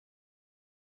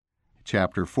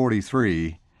chapter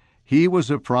 43, He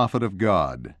was a prophet of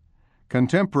God.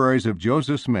 Contemporaries of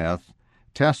Joseph Smith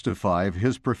testify of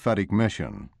his prophetic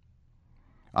mission.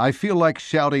 I feel like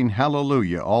shouting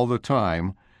hallelujah all the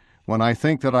time when I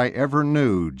think that I ever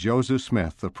knew Joseph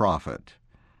Smith the prophet.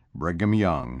 Brigham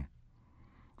Young.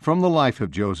 From the life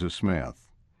of Joseph Smith.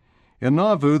 In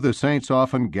Nauvoo, the saints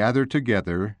often gathered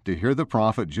together to hear the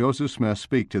prophet Joseph Smith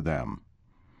speak to them.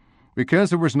 Because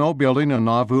there was no building in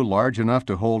Nauvoo large enough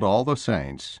to hold all the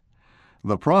saints,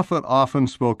 the prophet often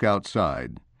spoke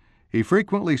outside. He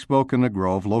frequently spoke in a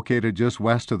grove located just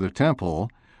west of the temple,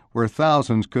 where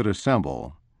thousands could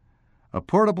assemble. A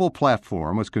portable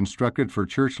platform was constructed for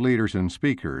church leaders and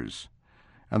speakers,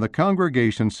 and the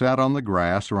congregation sat on the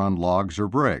grass or on logs or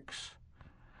bricks.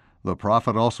 The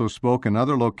prophet also spoke in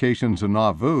other locations in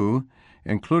Nauvoo,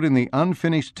 including the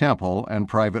unfinished temple and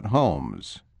private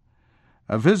homes.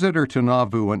 A visitor to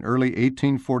Nauvoo in early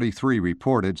 1843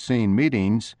 reported seeing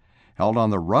meetings held on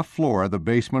the rough floor of the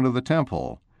basement of the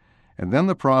temple, and then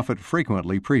the prophet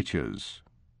frequently preaches.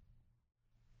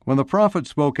 When the prophet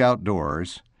spoke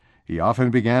outdoors, he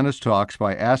often began his talks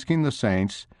by asking the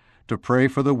saints to pray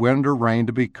for the wind or rain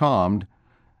to be calmed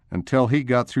until he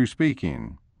got through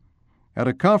speaking. At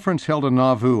a conference held in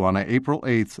Nauvoo on April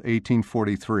 8,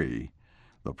 1843,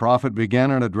 the prophet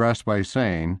began an address by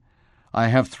saying, I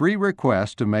have 3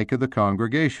 requests to make of the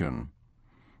congregation.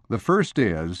 The first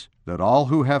is that all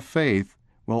who have faith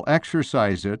will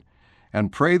exercise it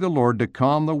and pray the Lord to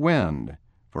calm the wind,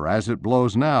 for as it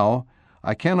blows now,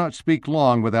 I cannot speak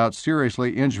long without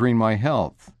seriously injuring my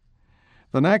health.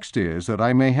 The next is that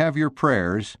I may have your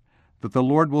prayers that the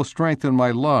Lord will strengthen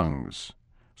my lungs,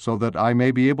 so that I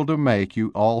may be able to make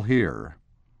you all hear.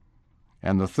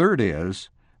 And the third is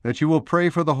that you will pray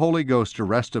for the Holy Ghost to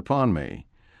rest upon me,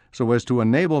 so as to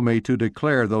enable me to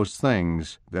declare those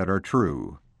things that are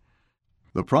true.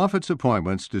 The prophet's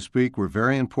appointments to speak were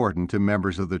very important to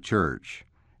members of the church,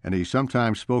 and he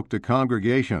sometimes spoke to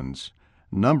congregations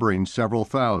numbering several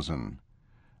thousand.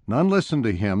 None listened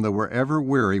to him that were ever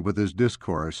weary with his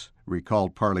discourse,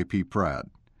 recalled Parley P. Pratt.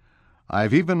 I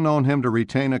have even known him to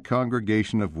retain a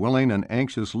congregation of willing and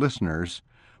anxious listeners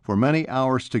for many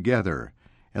hours together,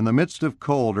 in the midst of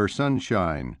cold or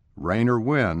sunshine, rain or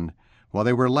wind, while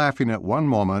they were laughing at one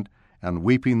moment and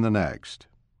weeping the next.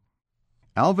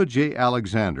 Alva J.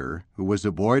 Alexander, who was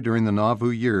a boy during the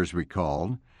Nauvoo years,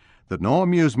 recalled that no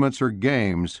amusements or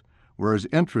games were as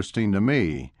interesting to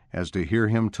me as to hear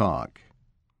him talk.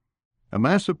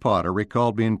 Amasa Potter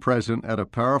recalled being present at a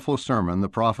powerful sermon the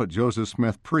prophet Joseph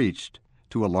Smith preached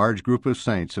to a large group of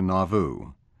saints in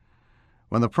Nauvoo.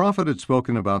 When the prophet had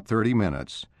spoken about 30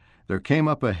 minutes, there came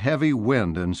up a heavy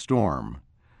wind and storm.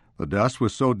 The dust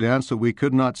was so dense that we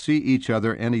could not see each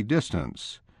other any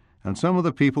distance, and some of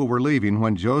the people were leaving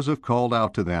when Joseph called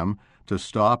out to them to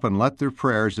stop and let their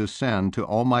prayers ascend to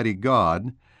Almighty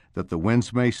God, that the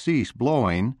winds may cease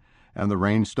blowing and the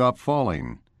rain stop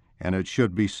falling, and it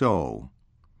should be so.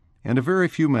 In a very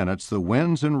few minutes the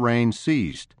winds and rain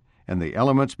ceased, and the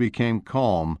elements became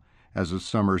calm as a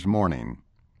summer's morning.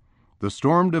 The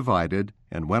storm divided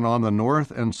and went on the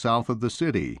north and south of the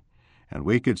city, and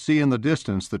we could see in the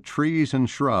distance the trees and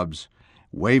shrubs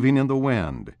waving in the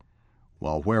wind,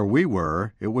 while where we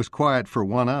were it was quiet for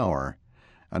 1 hour,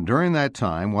 and during that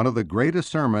time one of the greatest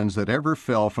sermons that ever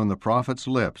fell from the prophet's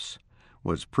lips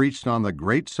was preached on the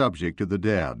great subject of the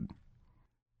dead.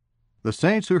 The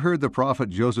saints who heard the prophet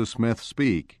Joseph Smith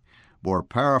speak bore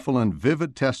powerful and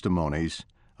vivid testimonies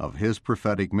of his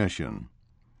prophetic mission.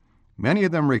 Many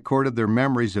of them recorded their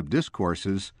memories of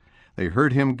discourses they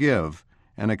heard him give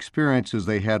and experiences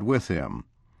they had with him,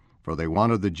 for they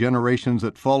wanted the generations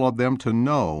that followed them to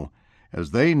know,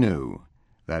 as they knew,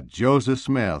 that Joseph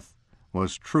Smith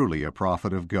was truly a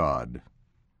prophet of God.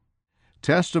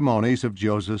 Testimonies of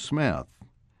Joseph Smith.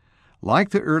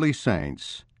 Like the early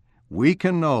saints, we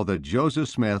can know that Joseph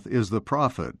Smith is the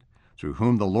prophet through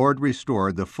whom the Lord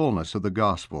restored the fullness of the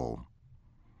gospel.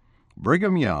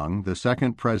 Brigham Young, the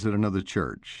second president of the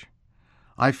church.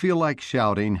 I feel like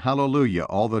shouting hallelujah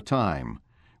all the time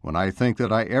when I think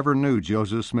that I ever knew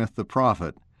Joseph Smith the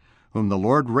prophet, whom the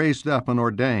Lord raised up and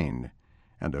ordained,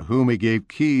 and to whom he gave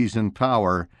keys and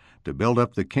power to build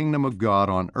up the kingdom of God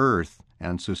on earth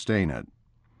and sustain it.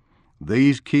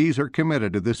 These keys are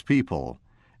committed to this people,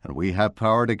 and we have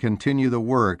power to continue the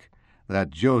work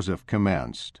that Joseph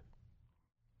commenced.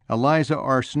 Eliza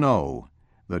R. Snow,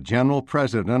 the General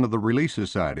President of the Relief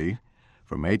Society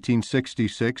from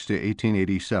 1866 to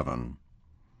 1887.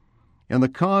 In the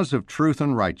cause of truth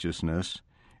and righteousness,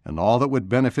 and all that would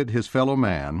benefit his fellow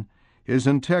man, his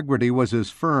integrity was as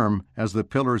firm as the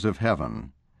pillars of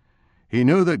heaven. He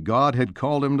knew that God had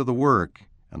called him to the work,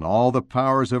 and all the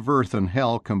powers of earth and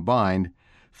hell combined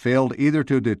failed either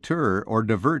to deter or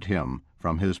divert him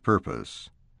from his purpose.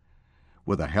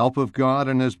 With the help of God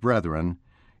and his brethren,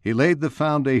 he laid the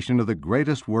foundation of the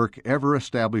greatest work ever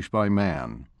established by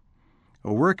man,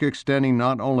 a work extending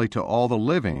not only to all the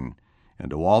living and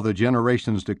to all the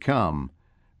generations to come,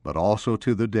 but also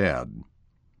to the dead.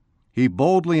 He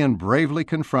boldly and bravely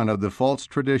confronted the false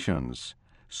traditions,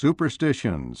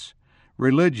 superstitions,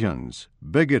 religions,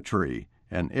 bigotry,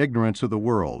 and ignorance of the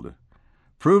world,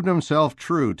 proved himself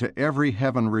true to every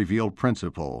heaven-revealed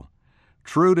principle,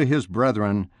 true to his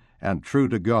brethren, and true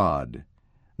to God,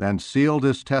 then sealed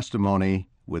his testimony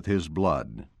with his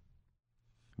blood.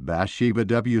 Bathsheba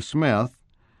W. Smith,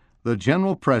 the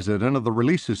General President of the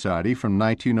Relief Society from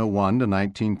 1901 to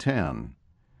 1910.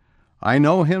 I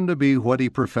know him to be what he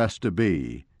professed to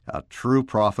be, a true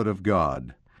prophet of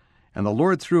God, and the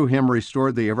Lord through him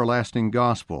restored the everlasting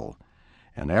gospel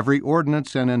and every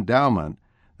ordinance and endowment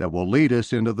that will lead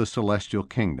us into the celestial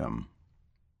kingdom.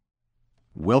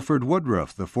 Wilford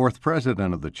Woodruff, the fourth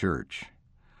president of the church.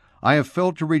 I have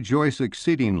felt to rejoice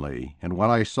exceedingly in what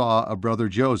I saw of Brother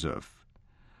Joseph,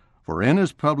 for in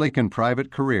his public and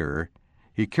private career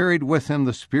he carried with him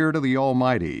the Spirit of the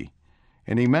Almighty,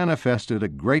 and he manifested a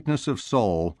greatness of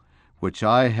soul which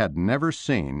I had never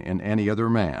seen in any other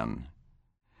man.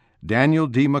 Daniel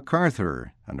D.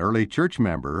 MacArthur, an early church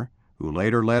member, who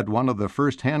later led one of the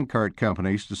first handcart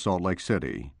companies to Salt Lake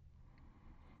City.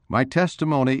 My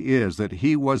testimony is that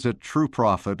he was a true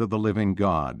prophet of the living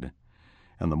God,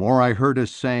 and the more I heard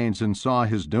his sayings and saw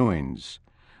his doings,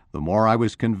 the more I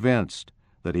was convinced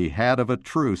that he had of a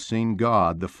truth seen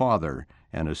God the Father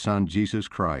and his Son Jesus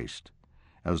Christ,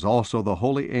 as also the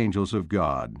holy angels of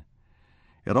God.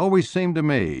 It always seemed to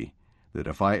me that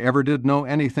if I ever did know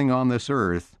anything on this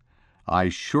earth, I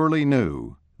surely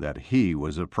knew that he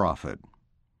was a prophet.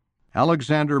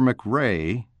 Alexander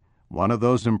McRae, one of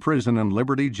those imprisoned in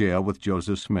Liberty Jail with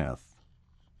Joseph Smith.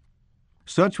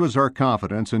 Such was our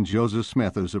confidence in Joseph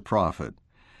Smith as a prophet,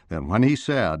 that when he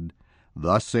said,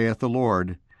 "Thus saith the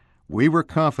Lord," we were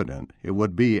confident it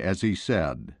would be as he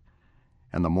said.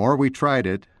 And the more we tried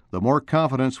it, the more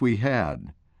confidence we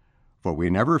had, for we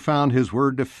never found his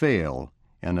word to fail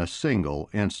in a single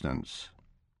instance.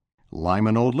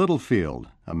 Lyman O. Littlefield,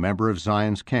 a member of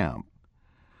Zion's camp.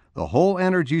 The whole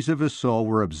energies of his soul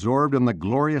were absorbed in the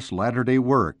glorious latter-day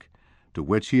work to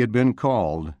which he had been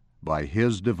called by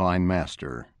his divine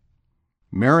master.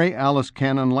 Mary Alice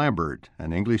Cannon Lambert,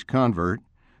 an English convert,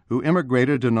 who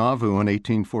immigrated to Nauvoo in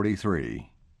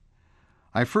 1843.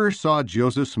 I first saw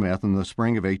Joseph Smith in the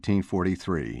spring of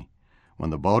 1843, when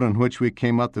the boat in which we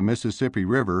came up the Mississippi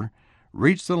River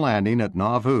reached the landing at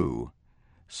Nauvoo.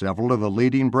 Several of the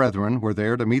leading brethren were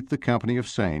there to meet the company of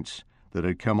saints that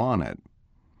had come on it.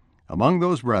 Among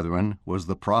those brethren was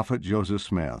the prophet Joseph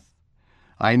Smith.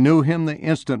 I knew him the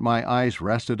instant my eyes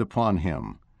rested upon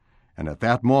him, and at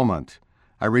that moment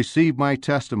I received my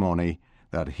testimony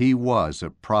that he was a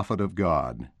prophet of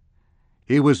God.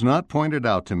 He was not pointed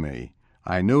out to me.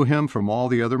 I knew him from all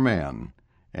the other men,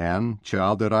 and,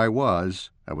 child that I was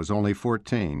only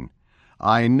 14,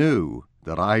 I knew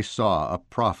that I saw a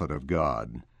prophet of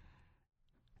God.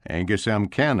 Angus M.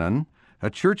 Cannon,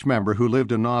 a church member who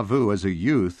lived in Nauvoo as a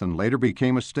youth and later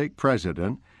became a stake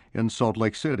president in Salt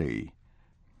Lake City.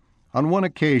 On one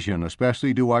occasion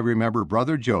especially do I remember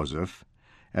Brother Joseph,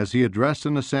 as he addressed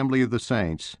an assembly of the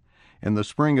saints in the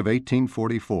spring of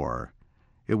 1844.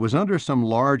 It was under some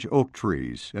large oak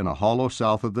trees in a hollow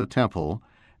south of the temple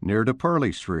near to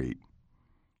Parley Street.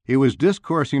 He was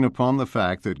discoursing upon the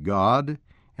fact that God,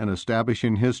 in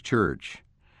establishing his church,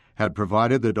 had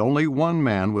provided that only one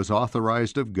man was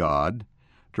authorized of God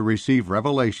to receive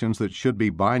revelations that should be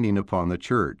binding upon the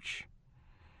church.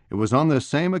 It was on this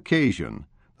same occasion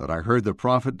that I heard the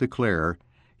prophet declare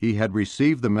he had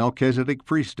received the Melchizedek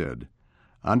priesthood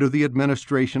under the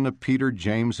administration of Peter,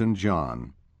 James, and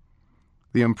John.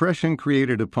 The impression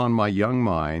created upon my young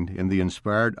mind in the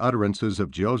inspired utterances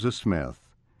of Joseph Smith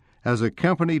has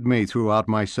accompanied me throughout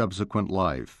my subsequent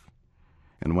life.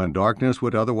 And when darkness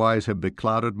would otherwise have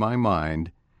beclouded my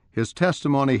mind, his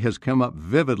testimony has come up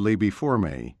vividly before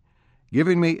me,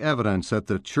 giving me evidence that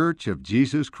the Church of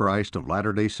Jesus Christ of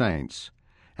Latter-day Saints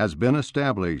has been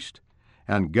established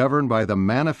and governed by the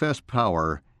manifest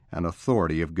power and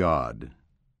authority of God.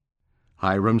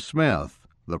 Hiram Smith,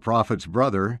 the prophet's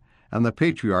brother and the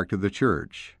patriarch of the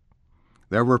church.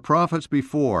 There were prophets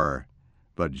before,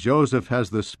 but Joseph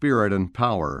has the spirit and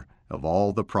power of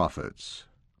all the prophets.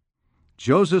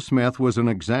 Joseph Smith was an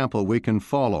example we can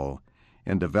follow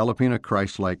in developing a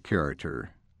Christ-like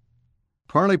character.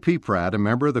 Parley P. Pratt, a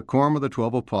member of the Quorum of the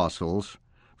 12 Apostles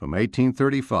from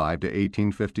 1835 to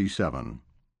 1857.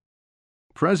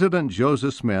 President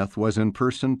Joseph Smith was in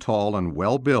person tall and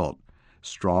well-built,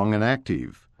 strong and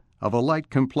active, of a light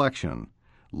complexion,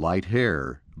 light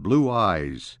hair, blue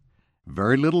eyes,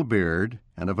 very little beard,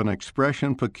 and of an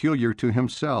expression peculiar to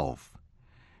himself.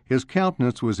 His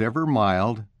countenance was ever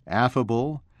mild,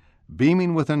 affable,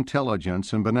 beaming with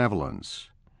intelligence and benevolence,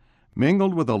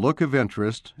 mingled with a look of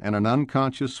interest and an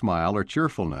unconscious smile or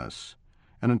cheerfulness,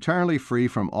 and entirely free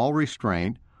from all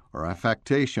restraint or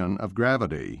affectation of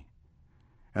gravity.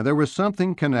 And there was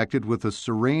something connected with the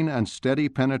serene and steady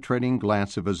penetrating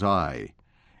glance of his eye,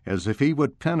 as if he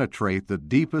would penetrate the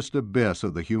deepest abyss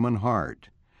of the human heart,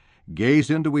 gaze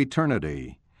into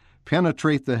eternity,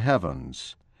 penetrate the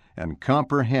heavens, and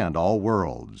comprehend all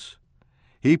worlds.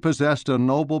 He possessed a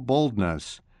noble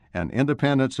boldness and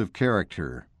independence of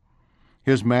character.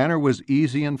 His manner was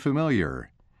easy and familiar,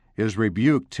 his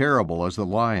rebuke terrible as the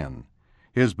lion,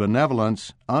 his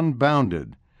benevolence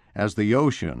unbounded as the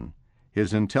ocean,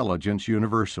 his intelligence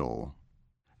universal.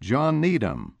 John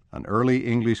Needham, an early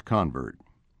English convert.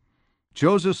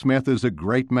 Joseph Smith is a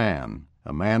great man,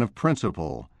 a man of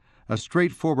principle, a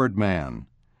straightforward man,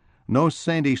 no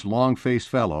saintish long-faced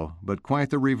fellow, but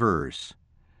quite the reverse.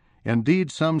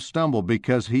 Indeed, some stumble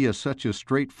because he is such a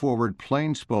straightforward,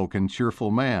 plain-spoken,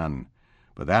 cheerful man,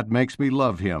 but that makes me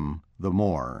love him the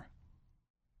more.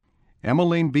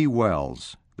 Emmeline B.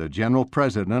 Wells, the General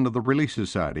President of the Relief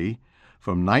Society,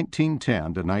 from 1910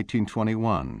 to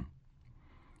 1921.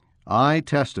 I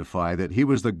testify that he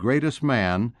was the greatest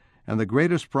man and the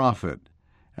greatest prophet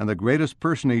and the greatest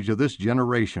personage of this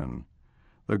generation,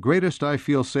 the greatest I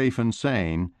feel safe in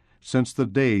saying since the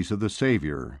days of the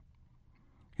Savior.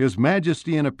 His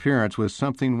majesty in appearance was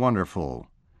something wonderful.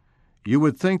 You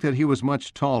would think that he was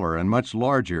much taller and much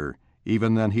larger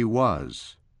even than he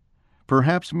was.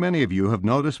 Perhaps many of you have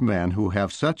noticed men who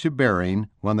have such a bearing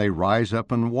when they rise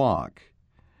up and walk.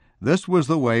 This was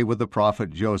the way with the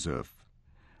prophet Joseph.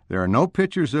 There are no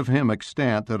pictures of him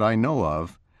extant that I know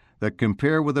of that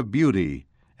compare with the beauty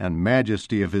and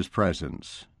majesty of his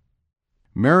presence.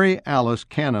 Mary Alice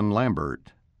Cannon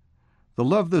Lambert. The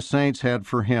love the saints had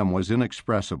for him was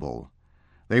inexpressible.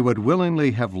 They would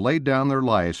willingly have laid down their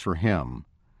lives for him.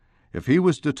 If he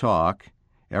was to talk,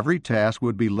 every task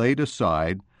would be laid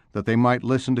aside that they might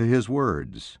listen to his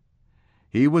words.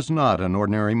 He was not an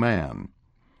ordinary man.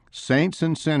 Saints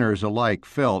and sinners alike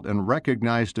felt and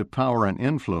recognized a power and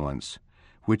influence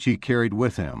which he carried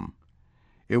with him.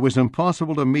 It was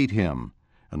impossible to meet him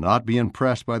and not be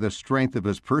impressed by the strength of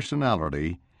his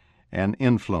personality and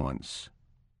influence.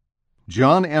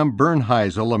 John M.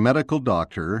 Bernheisel, a medical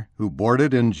doctor who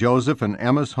boarded in Joseph and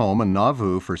Emma's home in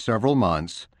Nauvoo for several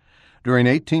months during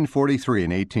 1843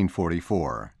 and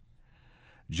 1844.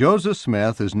 Joseph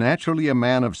Smith is naturally a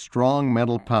man of strong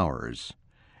mental powers,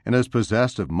 and is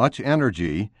possessed of much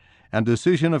energy and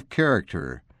decision of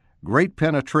character, great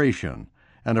penetration,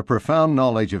 and a profound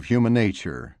knowledge of human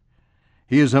nature.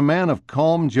 He is a man of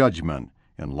calm judgment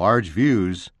and large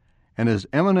views, and is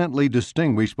eminently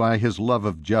distinguished by his love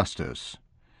of justice.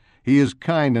 He is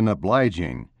kind and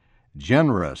obliging,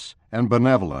 generous and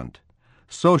benevolent,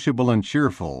 sociable and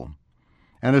cheerful,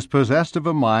 and is possessed of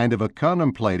a mind of a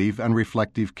contemplative and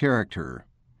reflective character.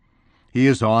 He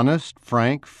is honest,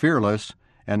 frank, fearless,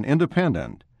 and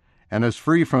independent, and as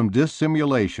free from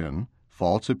dissimulation,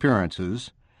 false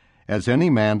appearances, as any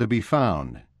man to be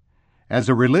found. As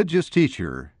a religious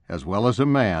teacher, as well as a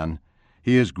man,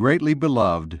 he is greatly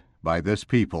beloved by this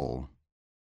people.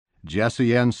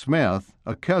 Jesse N. Smith,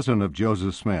 a cousin of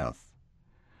Joseph Smith.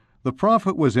 The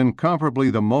prophet was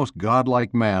incomparably the most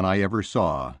godlike man I ever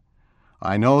saw.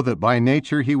 I know that by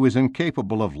nature he was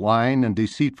incapable of lying and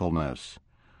deceitfulness,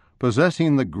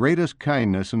 possessing the greatest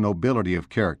kindness and nobility of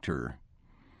character.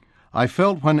 I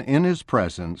felt when in his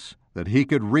presence that he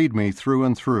could read me through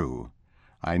and through.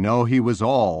 I know he was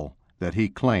all that he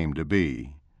claimed to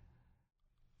be.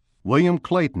 William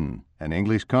Clayton, an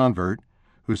English convert,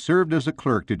 who served as a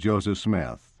clerk to Joseph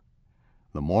Smith.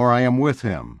 The more I am with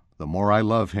him, the more I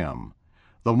love him.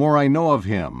 The more I know of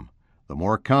him, the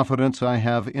more confidence I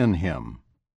have in him.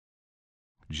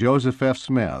 Joseph F.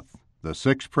 Smith, the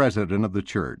sixth president of the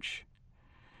church.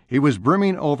 He was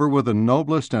brimming over with the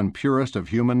noblest and purest of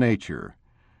human nature,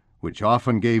 which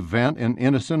often gave vent in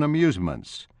innocent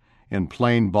amusements, in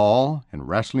playing ball, and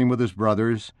wrestling with his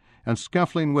brothers, and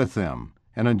scuffling with them,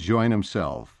 and enjoying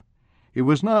himself. He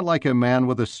was not like a man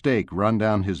with a stake run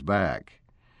down his back,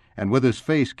 and with his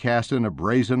face cast in a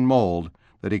brazen mold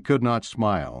that he could not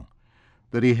smile,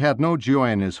 that he had no joy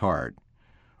in his heart.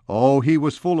 Oh, he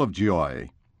was full of joy.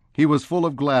 He was full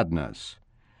of gladness.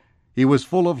 He was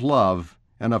full of love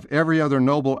and of every other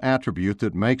noble attribute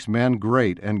that makes men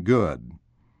great and good,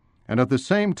 and at the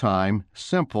same time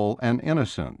simple and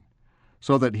innocent,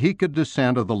 so that he could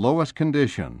descend to the lowest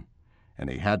condition, and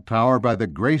he had power by the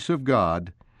grace of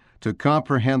God to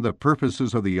comprehend the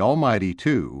purposes of the Almighty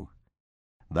too.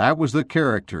 That was the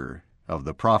character of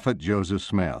the prophet Joseph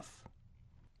Smith.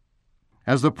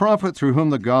 As the prophet through whom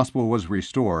the gospel was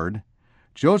restored,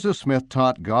 Joseph Smith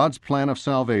taught God's plan of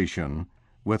salvation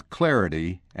with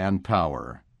clarity and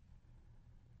power.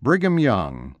 Brigham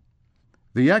Young.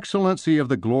 The excellency of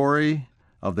the glory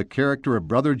of the character of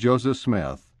Brother Joseph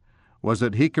Smith was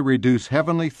that he could reduce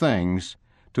heavenly things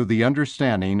to the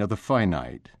understanding of the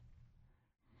finite.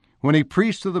 When he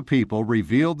preached to the people,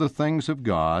 revealed the things of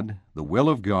God, the will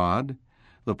of God,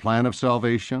 the plan of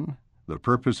salvation, the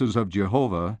purposes of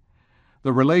Jehovah,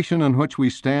 the relation in which we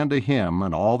stand to him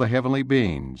and all the heavenly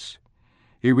beings,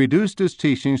 he reduced his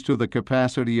teachings to the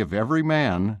capacity of every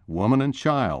man, woman, and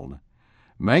child,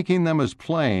 making them as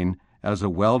plain as a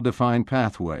well-defined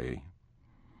pathway.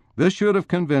 This should have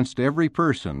convinced every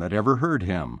person that ever heard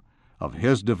him of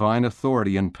his divine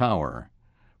authority and power,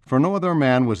 for no other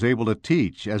man was able to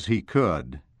teach as he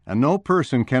could, and no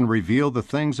person can reveal the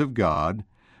things of God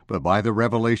but by the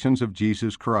revelations of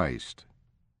Jesus Christ.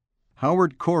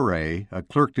 Howard Corey, a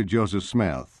clerk to Joseph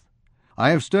Smith.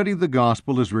 I have studied the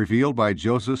gospel as revealed by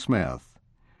Joseph Smith,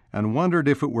 and wondered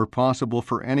if it were possible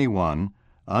for anyone,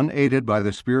 unaided by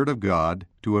the Spirit of God,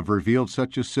 to have revealed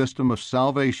such a system of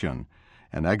salvation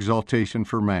and exaltation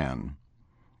for man.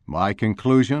 My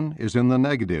conclusion is in the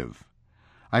negative.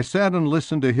 I sat and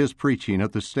listened to his preaching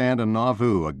at the stand in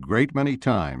Nauvoo a great many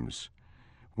times,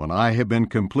 when I have been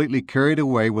completely carried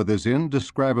away with his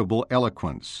indescribable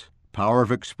eloquence, power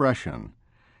of expression,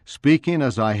 speaking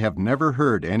as I have never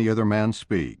heard any other man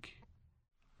speak.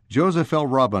 Joseph L.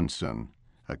 Robinson,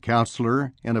 a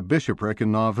counselor in a bishopric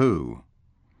in Nauvoo.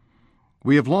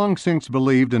 We have long since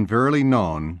believed and verily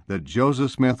known that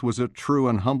Joseph Smith was a true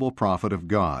and humble prophet of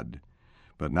God,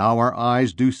 but now our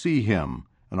eyes do see him,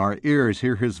 and our ears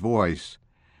hear his voice,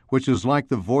 which is like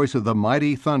the voice of the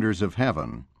mighty thunders of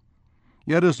heaven.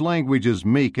 Yet his language is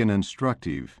meek and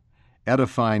instructive,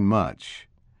 edifying much.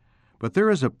 But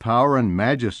there is a power and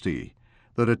majesty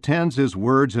that attends his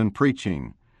words and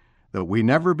preaching that we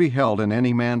never beheld in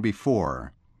any man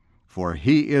before, for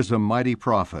he is a mighty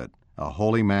prophet, a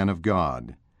holy man of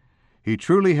God. He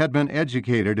truly had been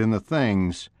educated in the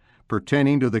things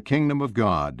pertaining to the kingdom of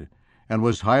God, and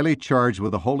was highly charged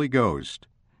with the Holy Ghost,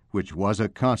 which was a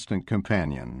constant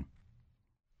companion.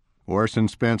 Orson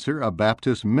Spencer, a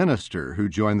Baptist minister who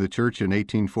joined the church in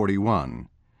 1841.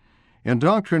 In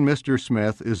doctrine, Mr.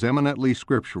 Smith is eminently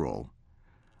scriptural.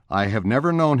 I have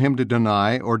never known him to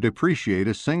deny or depreciate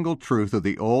a single truth of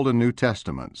the Old and New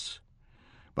Testaments,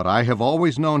 but I have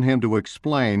always known him to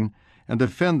explain and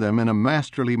defend them in a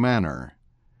masterly manner.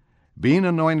 Being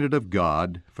anointed of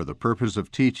God for the purpose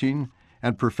of teaching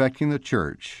and perfecting the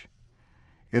church,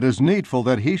 it is needful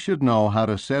that he should know how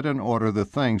to set in order the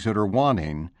things that are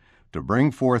wanting, to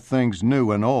bring forth things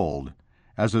new and old,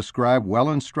 as a scribe well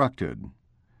instructed.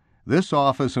 This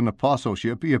office and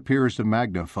apostleship he appears to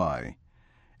magnify.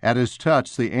 At his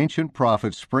touch the ancient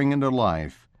prophets spring into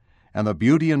life, and the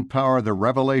beauty and power of the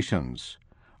revelations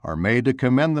are made to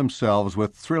commend themselves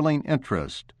with thrilling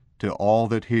interest to all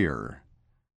that hear.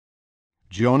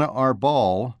 Jonah R.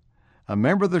 Ball, a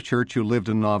member of the church who lived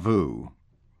in Nauvoo,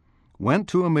 went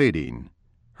to a meeting,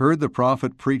 heard the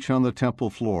prophet preach on the temple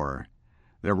floor.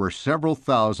 There were several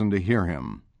thousand to hear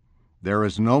him. There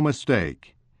is no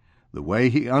mistake. The way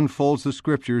he unfolds the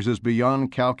Scriptures is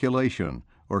beyond calculation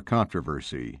or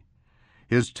controversy.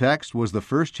 His text was the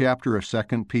first chapter of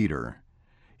 2 Peter.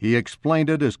 He explained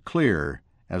it as clear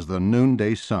as the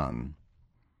noonday sun.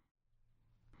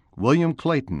 William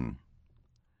Clayton.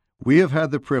 We have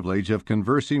had the privilege of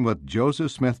conversing with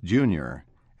Joseph Smith, Jr.,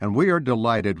 and we are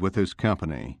delighted with his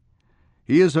company.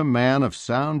 He is a man of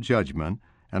sound judgment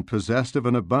and possessed of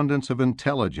an abundance of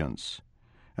intelligence,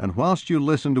 and whilst you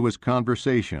listen to his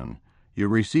conversation, you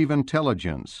receive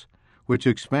intelligence, which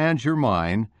expands your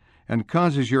mind and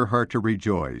causes your heart to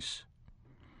rejoice.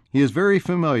 He is very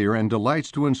familiar and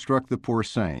delights to instruct the poor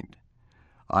saint.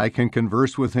 I can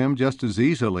converse with him just as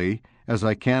easily as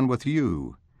I can with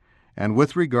you, and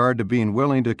with regard to being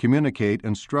willing to communicate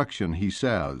instruction, he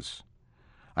says,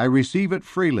 I receive it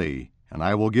freely, and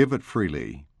I will give it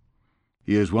freely.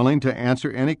 He is willing to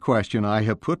answer any question I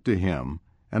have put to him,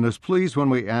 and is pleased when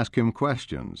we ask him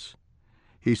questions.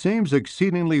 He seems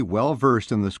exceedingly well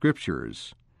versed in the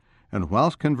Scriptures, and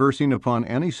whilst conversing upon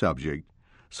any subject,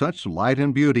 such light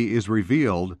and beauty is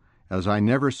revealed as I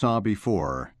never saw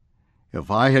before. If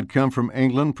I had come from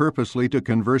England purposely to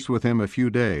converse with him a few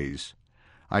days,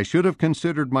 I should have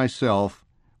considered myself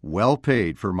well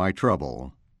paid for my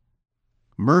trouble.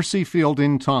 Mercy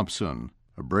Fielding Thompson,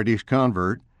 a British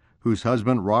convert whose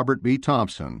husband Robert B.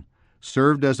 Thompson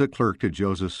served as a clerk to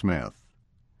Joseph Smith.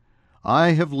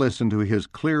 I have listened to his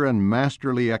clear and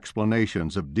masterly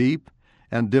explanations of deep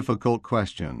and difficult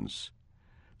questions.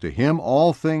 To him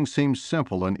all things seemed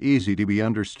simple and easy to be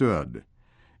understood,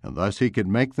 and thus he could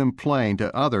make them plain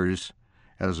to others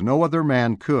as no other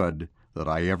man could that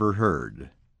I ever heard.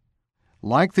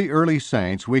 Like the early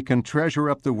saints, we can treasure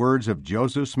up the words of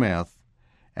Joseph Smith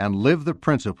and live the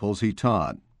principles he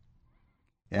taught.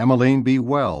 Emmeline B.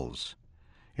 Wells.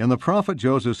 In the prophet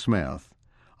Joseph Smith,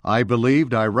 I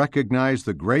believed I recognized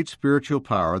the great spiritual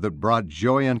power that brought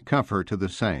joy and comfort to the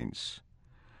saints.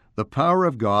 The power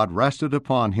of God rested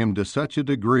upon him to such a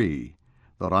degree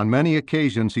that on many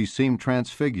occasions he seemed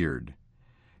transfigured.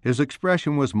 His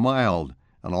expression was mild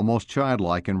and almost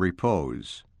childlike in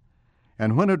repose.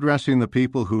 And when addressing the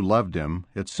people who loved him,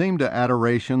 it seemed to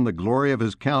adoration the glory of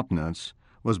his countenance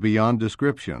was beyond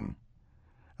description.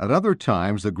 At other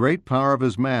times the great power of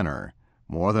his manner,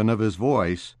 more than of his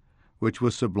voice, which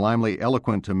was sublimely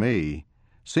eloquent to me,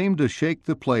 seemed to shake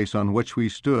the place on which we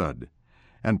stood,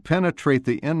 and penetrate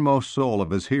the inmost soul of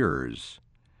his hearers.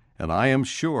 And I am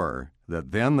sure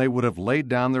that then they would have laid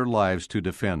down their lives to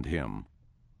defend him.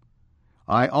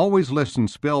 I always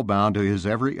listened spellbound to his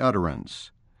every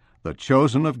utterance, the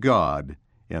chosen of God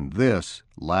in this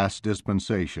last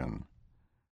dispensation.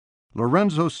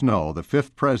 Lorenzo Snow, the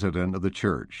 5th president of the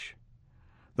church.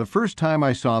 The first time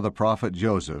I saw the prophet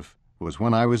Joseph was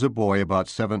when I was a boy about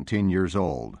 17 years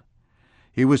old.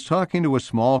 He was talking to a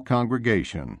small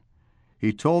congregation.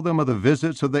 He told them of the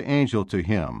visits of the angel to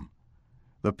him.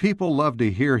 The people loved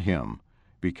to hear him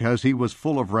because he was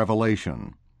full of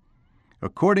revelation.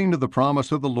 According to the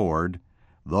promise of the Lord,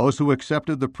 those who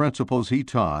accepted the principles he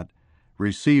taught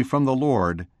received from the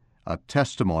Lord a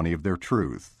testimony of their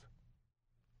truth.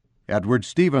 Edward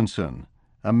Stevenson,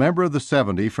 a member of the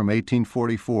 70 from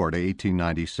 1844 to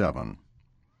 1897.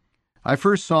 I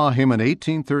first saw him in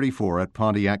 1834 at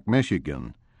Pontiac,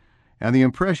 Michigan, and the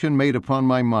impression made upon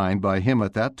my mind by him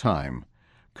at that time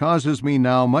causes me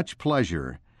now much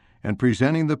pleasure in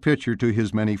presenting the picture to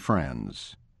his many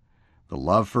friends. The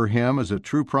love for him as a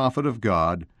true prophet of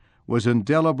God was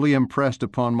indelibly impressed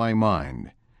upon my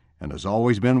mind and has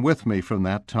always been with me from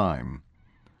that time,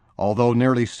 although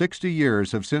nearly 60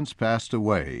 years have since passed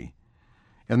away.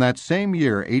 In that same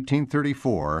year,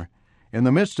 1834, in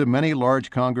the midst of many large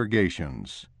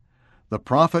congregations, the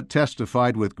prophet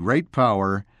testified with great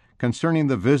power concerning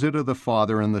the visit of the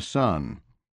Father and the Son,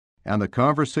 and the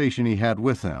conversation he had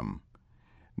with them.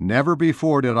 Never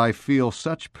before did I feel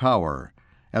such power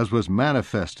as was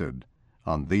manifested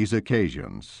on these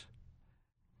occasions.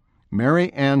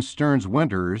 Mary Ann Stearns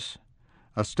Winters,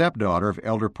 a stepdaughter of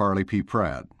Elder Parley P.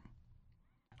 Pratt.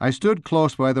 I stood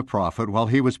close by the prophet while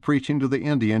he was preaching to the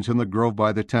Indians in the grove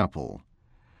by the temple.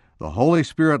 The Holy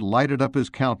Spirit lighted up his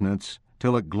countenance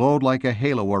till it glowed like a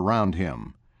halo around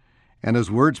him, and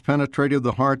his words penetrated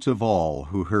the hearts of all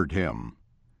who heard him.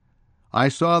 I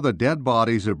saw the dead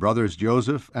bodies of brothers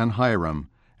Joseph and Hiram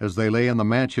as they lay in the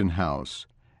mansion house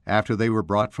after they were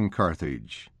brought from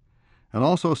Carthage, and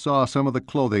also saw some of the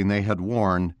clothing they had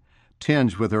worn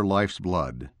tinged with their life's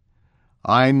blood.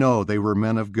 I know they were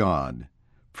men of God,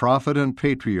 prophet and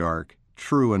patriarch,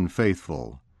 true and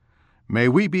faithful. May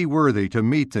we be worthy to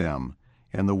meet them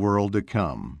in the world to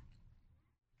come.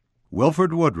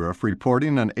 Wilford Woodruff,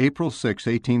 reporting an April 6,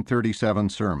 1837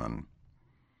 sermon.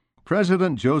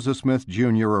 President Joseph Smith,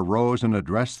 Jr. arose and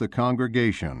addressed the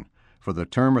congregation for the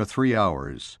term of 3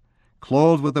 hours,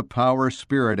 clothed with the power,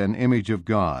 spirit, and image of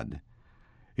God.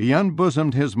 He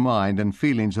unbosomed his mind and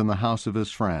feelings in the house of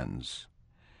his friends.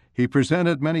 He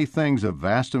presented many things of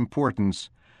vast importance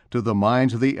to the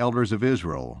minds of the elders of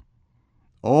Israel.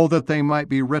 Oh, that they might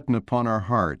be written upon our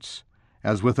hearts,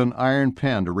 as with an iron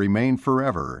pen to remain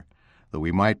forever, that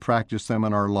we might practice them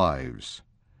in our lives.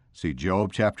 See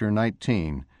Job chapter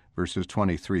 19, verses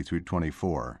 23 through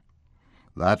 24.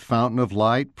 That fountain of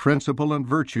light, principle, and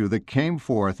virtue that came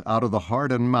forth out of the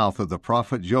heart and mouth of the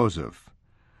prophet Joseph,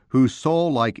 whose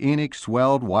soul like Enoch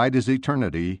swelled wide as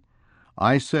eternity,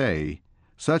 I say,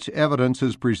 such evidence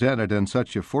is presented in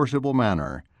such a forcible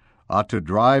manner, ought to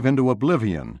drive into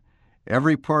oblivion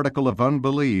every particle of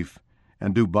unbelief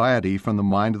and dubiety from the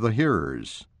mind of the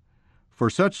hearers. For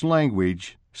such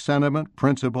language, sentiment,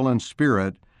 principle, and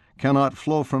spirit cannot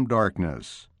flow from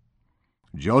darkness.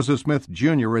 Joseph Smith,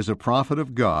 Jr. is a prophet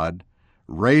of God,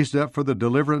 raised up for the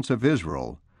deliverance of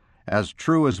Israel, as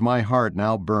true as my heart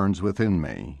now burns within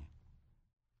me.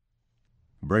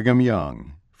 Brigham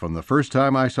Young. From the first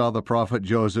time I saw the prophet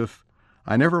Joseph,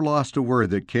 I never lost a word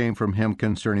that came from him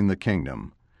concerning the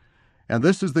kingdom. And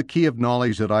this is the key of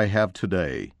knowledge that I have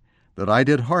today, that I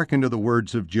did hearken to the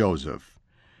words of Joseph,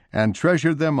 and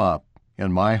treasured them up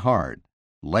in my heart,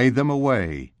 laid them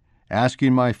away,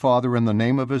 asking my Father in the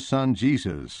name of his Son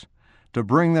Jesus to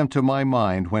bring them to my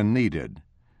mind when needed.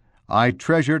 I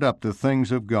treasured up the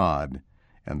things of God,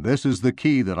 and this is the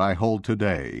key that I hold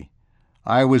today.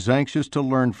 I was anxious to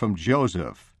learn from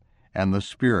Joseph and the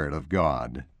Spirit of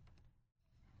God.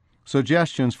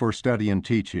 Suggestions for study and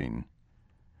teaching.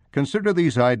 Consider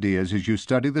these ideas as you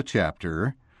study the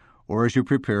chapter or as you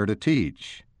prepare to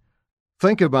teach.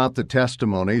 Think about the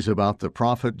testimonies about the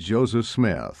prophet Joseph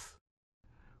Smith.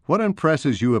 What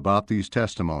impresses you about these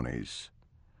testimonies?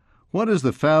 What is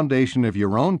the foundation of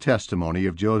your own testimony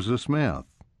of Joseph Smith?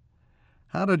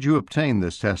 How did you obtain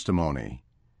this testimony?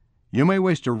 You may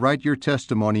wish to write your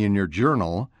testimony in your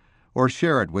journal or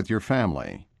share it with your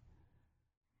family.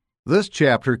 This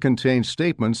chapter contains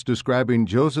statements describing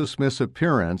Joseph Smith's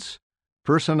appearance,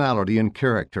 personality, and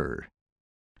character.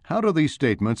 How do these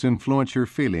statements influence your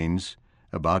feelings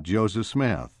about Joseph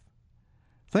Smith?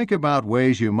 Think about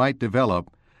ways you might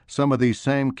develop some of these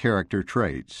same character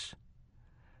traits.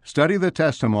 Study the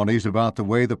testimonies about the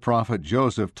way the prophet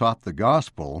Joseph taught the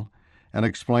gospel and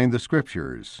explained the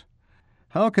scriptures.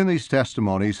 How can these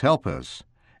testimonies help us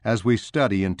as we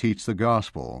study and teach the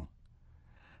gospel?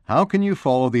 How can you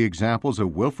follow the examples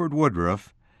of Wilford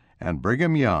Woodruff and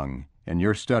Brigham Young in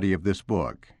your study of this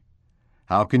book?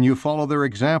 How can you follow their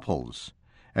examples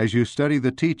as you study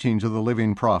the teachings of the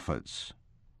living prophets?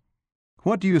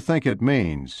 What do you think it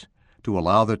means to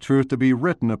allow the truth to be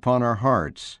written upon our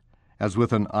hearts as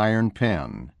with an iron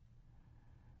pen?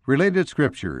 Related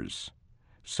scriptures.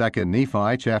 2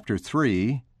 Nephi chapter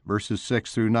 3, verses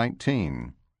 6 through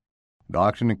 19.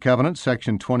 Doctrine and Covenants,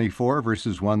 section 24,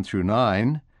 verses 1 through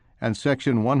 9, and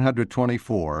section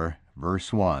 124,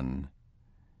 verse 1.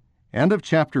 End of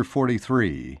chapter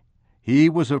 43. He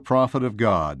was a prophet of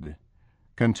God.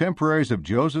 Contemporaries of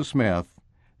Joseph Smith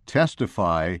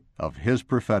testify of his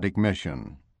prophetic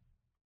mission.